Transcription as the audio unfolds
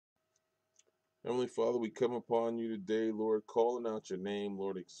Heavenly Father, we come upon you today, Lord, calling out your name,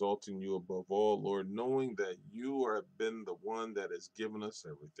 Lord, exalting you above all, Lord, knowing that you have been the one that has given us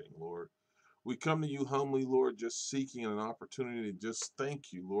everything, Lord. We come to you humbly, Lord, just seeking an opportunity to just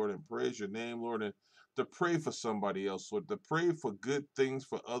thank you, Lord, and praise your name, Lord, and to pray for somebody else, Lord, to pray for good things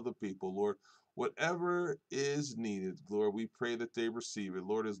for other people, Lord. Whatever is needed, Lord, we pray that they receive it,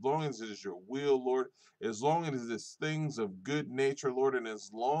 Lord, as long as it is your will, Lord, as long as it is things of good nature, Lord, and as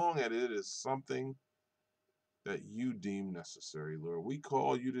long as it is something that you deem necessary, Lord. We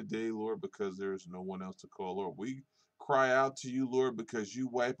call you today, Lord, because there is no one else to call, Lord. We cry out to you, Lord, because you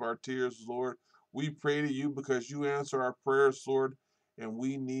wipe our tears, Lord. We pray to you because you answer our prayers, Lord. And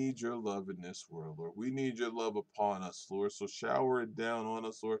we need your love in this world, Lord. We need your love upon us, Lord. So shower it down on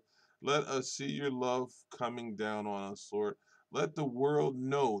us, Lord. Let us see your love coming down on us, Lord. Let the world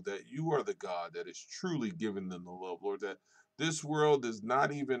know that you are the God that is truly giving them the love, Lord. That this world is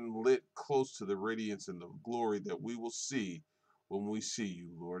not even lit close to the radiance and the glory that we will see when we see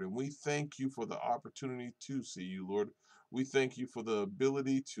you, Lord. And we thank you for the opportunity to see you, Lord. We thank you for the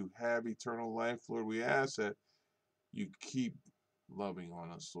ability to have eternal life, Lord. We ask that you keep loving on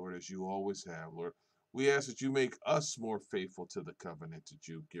us, Lord, as you always have, Lord. We ask that you make us more faithful to the covenant that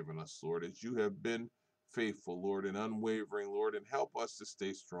you've given us, Lord, as you have been faithful, Lord, and unwavering, Lord, and help us to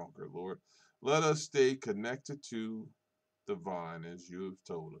stay stronger, Lord. Let us stay connected to the vine as you have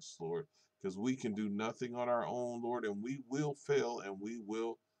told us, Lord, because we can do nothing on our own, Lord, and we will fail and we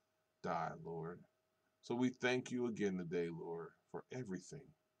will die, Lord. So we thank you again today, Lord, for everything,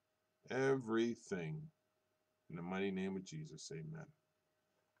 everything. In the mighty name of Jesus, amen.